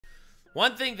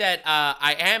One thing that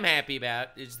I am happy about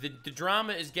is the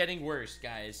drama is getting worse,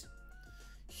 guys.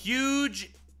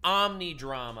 Huge Omni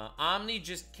drama. Omni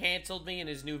just canceled me in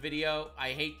his new video. I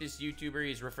hate this YouTuber.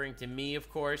 He's referring to me, of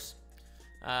course.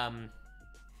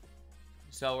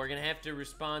 So we're gonna have to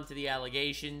respond to the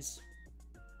allegations.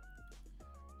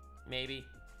 Maybe.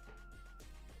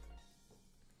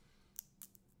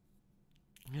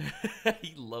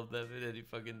 He loved that video. He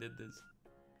fucking did this.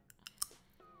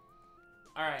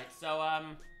 Alright, so,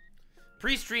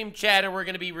 pre-stream chatter, we're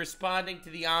gonna be responding to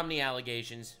the Omni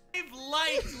allegations. We've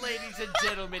liked, ladies and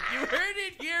gentlemen. You heard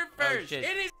it here first. Oh, it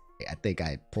is. I think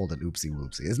I pulled an oopsie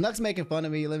whoopsie. Is Nux making fun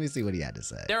of me? Let me see what he had to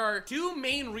say. There are two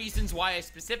main reasons why I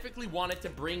specifically wanted to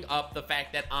bring up the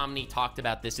fact that Omni talked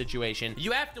about this situation.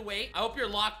 You have to wait. I hope you're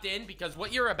locked in because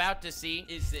what you're about to see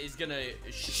is gonna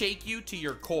shake you to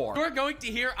your core. You're going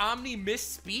to hear Omni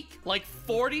misspeak like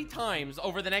 40 times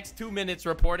over the next 2 minutes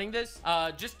reporting this.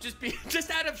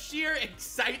 Just out of sheer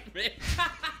excitement.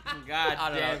 God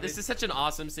damn, this is such an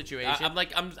awesome situation.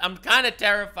 I'm kind of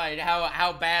terrified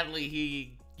how badly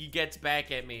he gets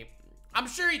back at me. I'm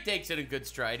sure he takes it in good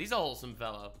stride. He's a wholesome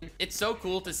fellow. It's so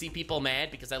cool to see people mad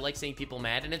because I like seeing people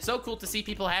mad, and it's so cool to see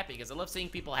people happy because I love seeing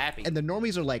people happy. And the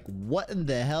normies are like, what in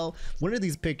the hell? What are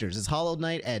these pictures? It's Hollow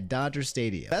Knight at Dodger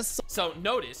Stadium. That's so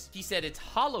notice he said it's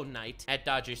Hollow Knight at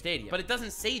Dodger Stadium, but it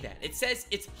doesn't say that. It says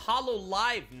it's Hollow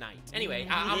Live Night. Anyway,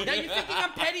 now you're thinking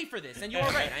I'm petty for this, and you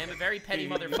are right. I am a very petty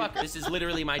motherfucker. This is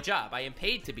literally my job. I am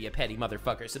paid to be a petty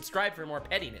motherfucker. Subscribe for more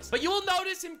pettiness. But you will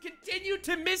notice him continue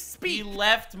to misspeak. He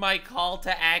left my call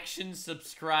to action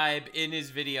subscribe in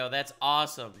his video. That's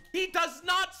awesome. He does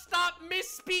not stop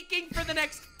misspeaking for the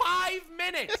next 5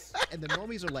 minutes. And the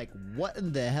normies are like, what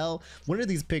in the hell? What are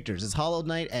these pictures? It's Hollow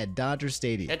Knight at Dodger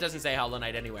Stadium. It doesn't say Hollow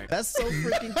Knight anywhere. That's so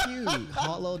freaking cute.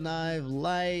 Hollow Knife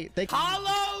Light.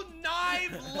 Hollow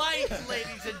Knife Light,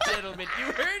 ladies and gentlemen. You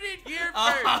heard it here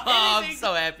first. I'm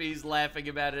so happy he's laughing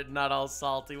about it, not all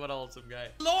salty. What a wholesome guy.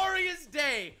 Glorious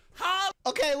day.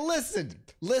 Okay, listen.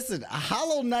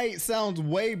 Hollow Knight sounds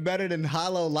way better than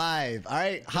Hollow Live. All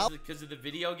right, because of the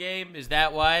video game. Is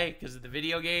that why? Because of the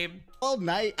video game. Hollow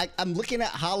Knight. I'm looking at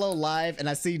Hollow Live and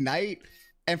I see Knight,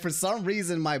 and for some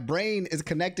reason my brain is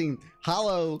connecting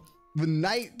Hollow with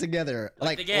Knight together,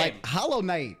 like Hollow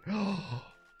Knight.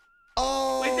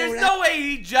 Oh, wait, there's no way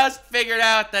he just figured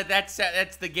out that's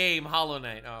the game Hollow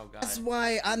Knight. Oh god. That's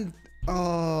why I'm.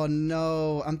 Oh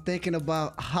no, I'm thinking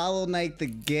about Hollow Knight the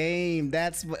game.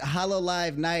 That's what Hollow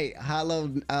Live Night. Hollow.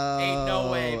 Ain't no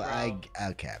way, bro.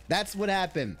 Okay, that's what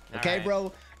happened. Okay, right,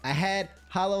 bro. I had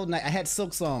Hollow Knight. I had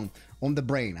Silk Song on the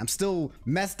brain. I'm still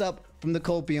messed up from the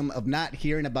copium of not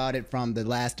hearing about it from the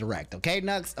last direct. Okay,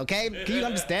 Nux. Okay, can you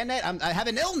understand that? I have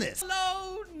an illness.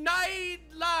 Hollow Knight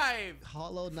Live.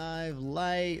 Hollow Knife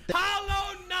Light.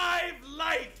 Hollow Knife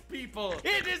Light, people.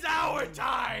 It is our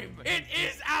time. It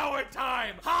is our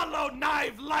time. Hollow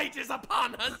Knife Light is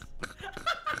upon us.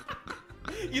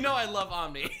 You know I love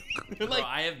Omni. Like,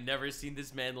 I have never seen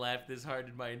this man laugh this hard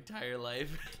in my entire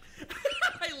life.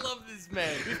 I love this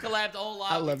man. We've collabed a whole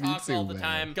lot. I love you too, all the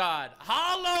time. God.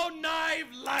 Hollow Knife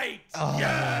Light. Oh.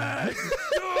 Yes.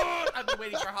 I've been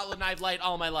waiting for Hollow Knife Light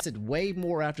all my life. Said way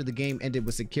more after the game ended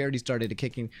with security started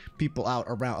kicking people out,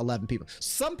 around 11 people.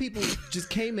 Some people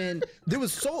just came in. There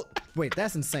was so. Wait,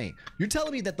 that's insane. You're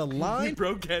telling me that the line.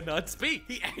 Bro cannot speak.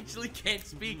 He actually can't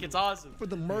speak. It's awesome. For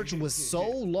the merch was so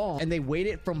long, and they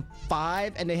waited from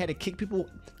 5, and they had to kick people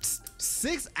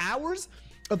 6 hours.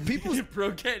 Of people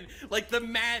broken, like the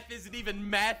math isn't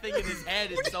even mathing in his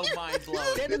head. It's so mind blowing.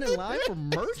 Standing in line for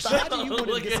merch? How do you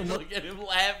look at him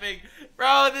laughing,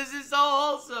 bro? This is so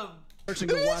wholesome. Merch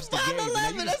and go watch the game.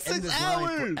 11, that's 6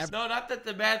 hours. No, not that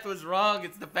the math was wrong.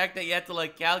 It's the fact that you had to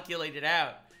like calculate it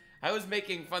out. I was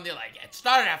making fun. They're like, it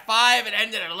started at 5 and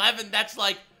ended at 11. That's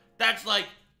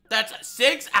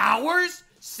 6 hours.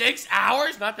 6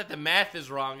 hours. Not that the math is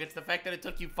wrong. It's the fact that it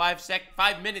took you 5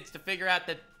 minutes to figure out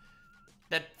that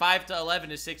 5 to 11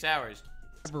 is 6 hours.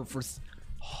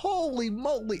 Holy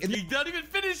moly. And he's not even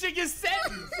finishing his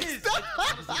sentence.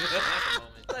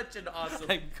 Such an awesome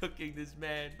I'm cooking this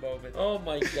man moment. Oh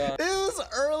my god. It was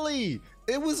early.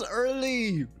 It was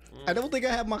early. I don't think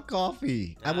I had my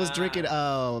coffee. I was drinking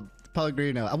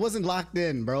Pellegrino. I wasn't locked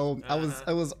in, bro. I was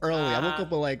early. I woke up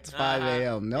at like 5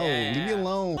 a.m. No, leave me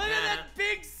alone. Look at that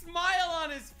big smile on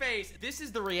his face. This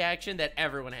is the reaction that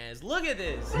everyone has. Look at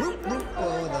this.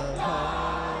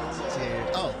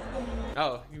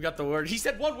 Oh, you got the word. He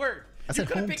said one word. You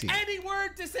could have picked any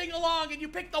word to sing along, and you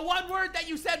picked the one word that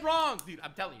you said wrong. Dude,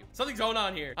 I'm telling you, something's going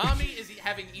on here. Omni is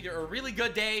having either a really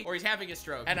good day or he's having a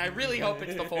stroke, and I really hope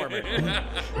it's the former. I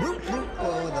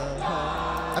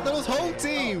thought it was home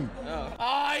team. Oh,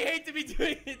 I hate hate to be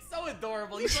doing it. It's so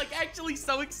adorable. He's like actually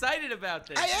so excited about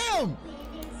this. I am.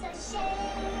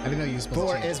 I didn't know you were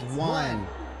supposed to. 4 is 1,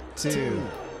 2,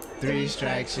 3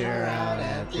 strikes. You're out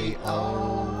at the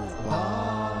old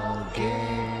ball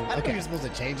game. I think you're supposed to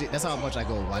change it. That's how much I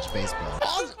go watch baseball.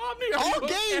 All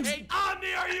games.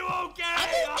 Omni, are you okay?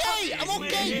 I'm okay. I'm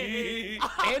okay.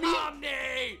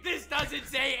 Omni, this doesn't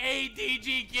say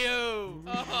ADGQ. You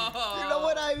know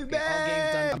what I'm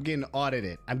mad? I'm getting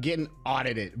audited. I'm getting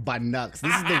audited by Nux.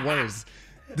 This is the worst.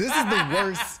 This is the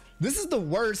worst. This is the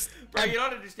worst. Bro, you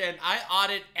don't understand. I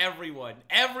audit everyone.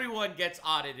 Everyone gets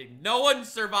audited. No one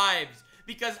survives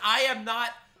because I am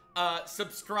not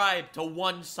subscribed to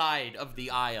one side of the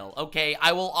aisle. Okay,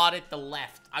 I will audit the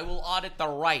left. I will audit the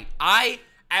right. I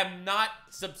am not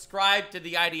subscribed to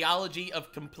the ideology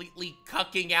of completely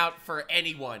cucking out for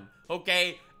anyone.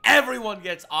 Okay, everyone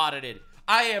gets audited.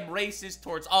 I am racist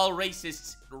towards all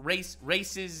races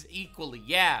equally.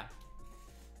 Yeah.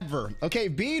 Okay,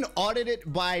 being audited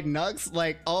by Nux,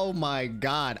 like, oh my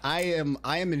god, I'm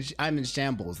in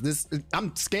shambles.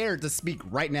 I'm scared to speak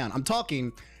right now. I'm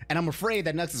talking, and I'm afraid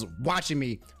that Nux is watching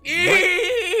me.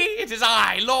 It is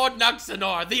I, Lord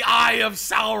Nuxanor, the Eye of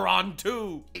Sauron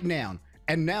too. Now,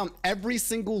 and now every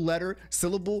single letter,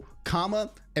 syllable, comma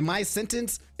in my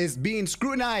sentence is being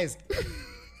scrutinized.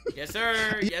 Yes,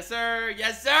 sir. Yes, sir.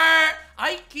 Yes, sir.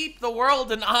 I keep the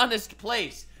world an honest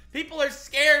place. People are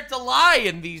scared to lie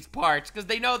in these parts because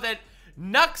they know that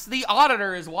Nux the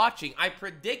Auditor is watching. I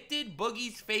predicted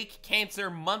Boogie's fake cancer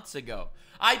months ago.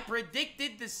 I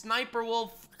predicted the Sniper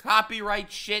Wolf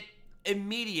copyright shit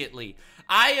immediately.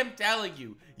 I am telling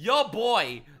you, your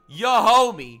boy, your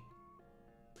homie,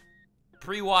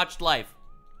 pre-watched life.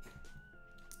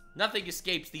 Nothing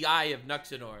escapes the eye of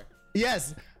Nuxanor.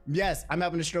 Yes. Yes, I'm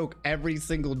having a stroke every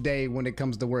single day when it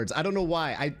comes to words. I don't know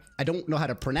why. I don't know how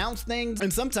to pronounce things.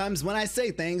 And sometimes when I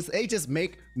say things, they just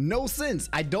make no sense.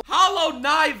 I don't. Hollow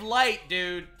Knife Light,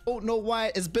 dude. Don't know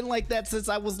why. It's been like that since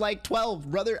I was like 12,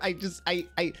 brother. He's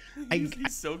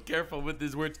so careful with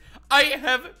his words. I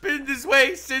have been this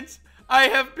way since I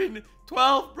have been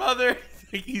 12, brother.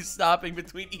 He's stopping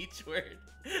between each word.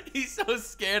 He's so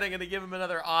scared I'm gonna give him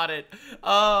another audit.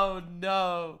 Oh,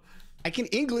 no. I can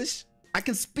English. I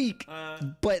can speak,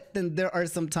 but then there are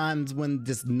some times when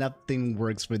just nothing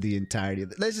works for the entirety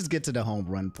of it. Let's just get to the home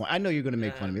run point. I know you're gonna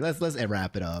make fun of me. Let's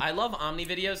wrap it up. I love Omni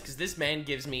videos because this man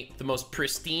gives me the most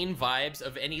pristine vibes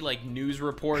of any like news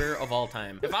reporter of all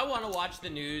time. If I want to watch the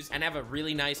news and have a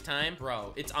really nice time,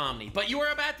 bro, it's Omni. But you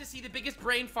are about to see the biggest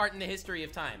brain fart in the history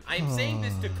of time. I am saying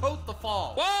this to quote the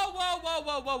fall. Whoa, whoa, whoa,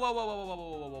 whoa, whoa, whoa, whoa, whoa, whoa,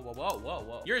 whoa, whoa, whoa, whoa, whoa,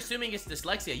 whoa. You're assuming it's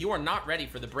dyslexia. You are not ready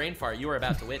for the brain fart you are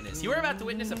about to witness. You are about to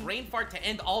witness a brain fart to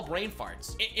end all brain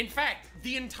farts. In fact,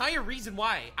 the entire reason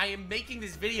why I am making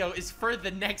this video is for the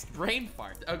next brain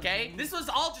fart, okay? This was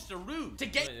all just a ruse to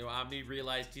get... Omni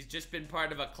realized he's just been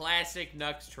part of a classic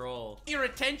Nux troll. Your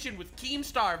attention with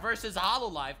Keemstar versus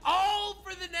HoloLive, all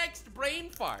for the next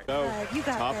brain fart. You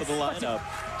got top this. Of the lineup.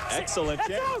 Excellent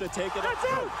chance to take it out.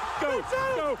 Go,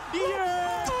 go,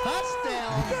 yeah!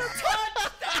 Touchdown!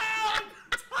 Touchdown!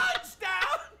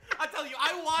 Touchdown! I'll tell you,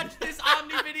 I watched this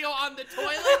Omni video on the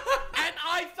toilet, and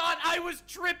I thought I was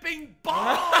tripping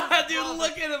balls. Dude,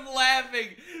 look at him laughing.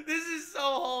 This is so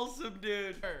wholesome,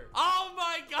 dude. Oh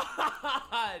my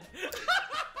god.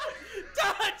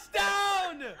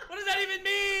 Touchdown! What does that even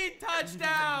mean?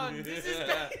 Touchdown! This is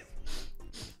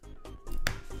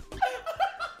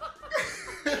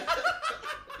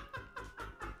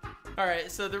All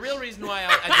right, so the real reason why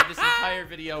I did this entire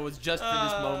video was just for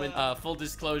this moment. Full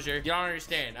disclosure, you don't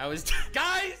understand. I was,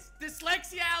 guys,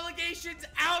 dyslexia allegations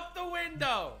out the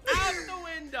window. Out the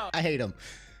window. I hate him.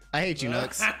 I hate you,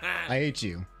 Nux. I hate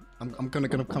you. I'm gonna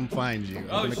come find you.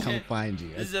 I'm gonna come find you.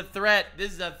 This is a threat.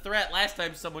 This is a threat. Last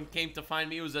time someone came to find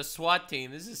me, it was a SWAT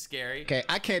team. This is scary. Okay,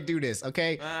 I can't do this.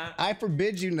 Okay, I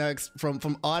forbid you, Nux,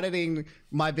 from auditing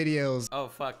my videos. Oh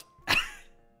fuck.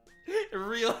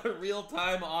 real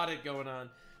time audit going on.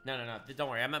 No. Don't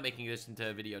worry. I'm not making this into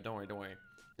a video. Don't worry.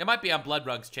 It might be on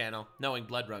Bloodrug's channel, knowing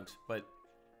Bloodrugs, but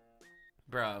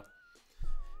bro.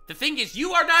 The thing is,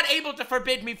 you are not able to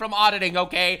forbid me from auditing,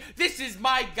 okay? This is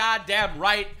my goddamn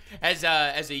right as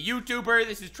a YouTuber.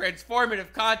 This is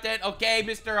transformative content, okay,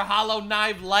 Mr. Hollow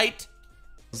Knife Light?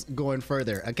 Going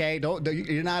further, okay?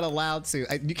 You're not allowed to.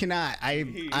 You cannot.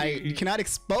 You cannot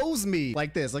expose me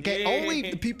like this, okay? Only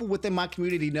the people within my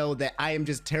community know that I am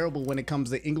just terrible when it comes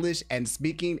to English and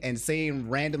speaking and saying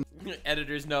random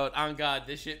editor's note. On God,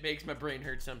 this shit makes my brain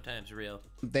hurt sometimes. Real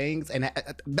things, and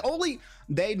only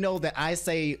they know that I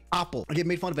say apple. I get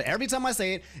made fun of it every time I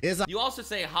say it. You also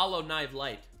say Hollow Knife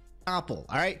Light. Apple,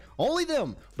 all right? Only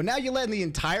them. But now you're letting the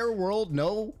entire world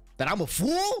know That I'm a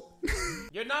fool?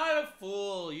 You're not a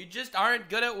fool. You just aren't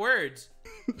good at words.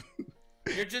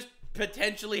 You're just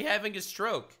potentially having a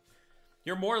stroke.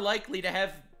 You're more likely to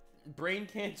have brain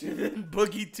cancer than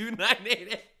Boogie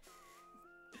 2988.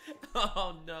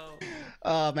 Oh no.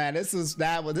 Oh man, this has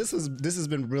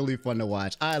been really fun to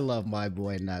watch. I love my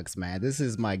boy Nux, man. This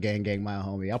is my gang, my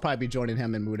homie. I'll probably be joining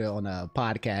him and Muda on a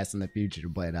podcast in the future,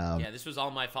 but yeah, this was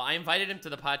all my fault. I invited him to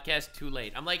the podcast too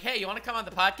late. I'm like, hey, you want to come on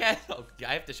the podcast? Oh,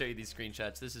 I have to show you these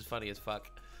screenshots. This is funny as fuck.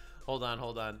 Hold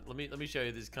on. Let me show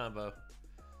you this combo.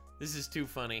 This is too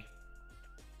funny.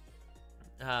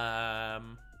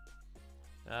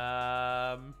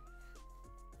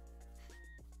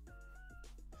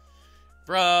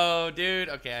 Bro, dude.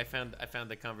 Okay, I found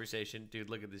the conversation. Dude,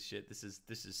 look at this shit. This is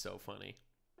so funny.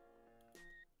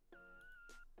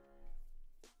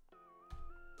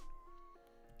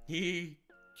 Okay,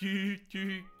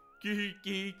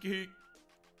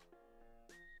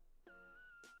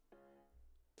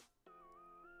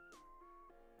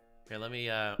 let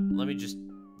me just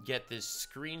get this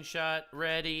screenshot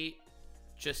ready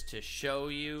just to show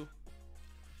you.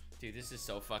 Dude, this is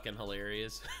so fucking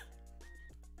hilarious.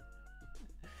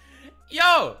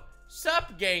 Yo,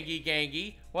 sup,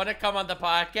 gangy? Wanna come on the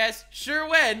podcast? Sure,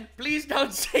 when? Please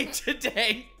don't say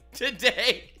today.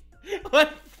 Today,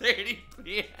 1:30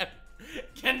 p.m.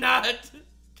 Cannot.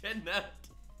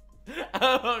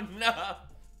 Oh no.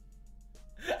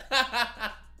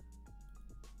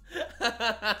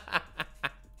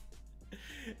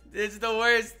 It's the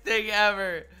worst thing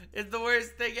ever. It's the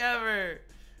worst thing ever.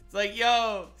 It's like,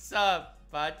 yo, sup,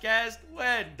 podcast?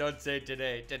 When? Don't say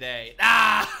today. Today.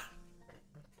 Ah!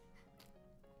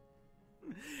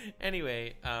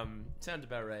 Anyway, sounds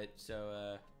about right.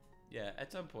 So, yeah,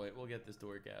 at some point we'll get this to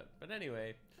work out. But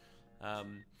anyway,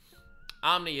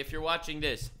 Omni, if you're watching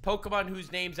this, Pokemon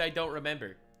whose names I don't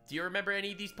remember. Do you remember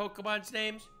any of these Pokemon's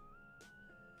names?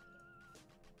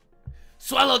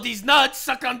 Swallow these nuts,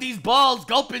 suck on these balls,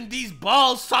 gulp in these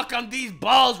balls, suck on these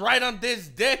balls, right on this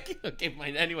dick. Okay,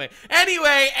 fine. Anyway,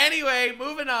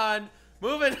 moving on.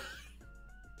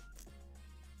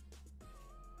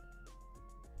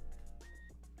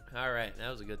 All right, that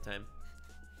was a good time.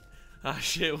 Oh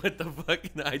shit, what the fuck?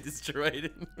 I destroyed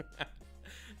it.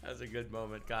 That was a good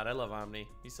moment. God, I love Omni.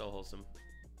 He's so wholesome.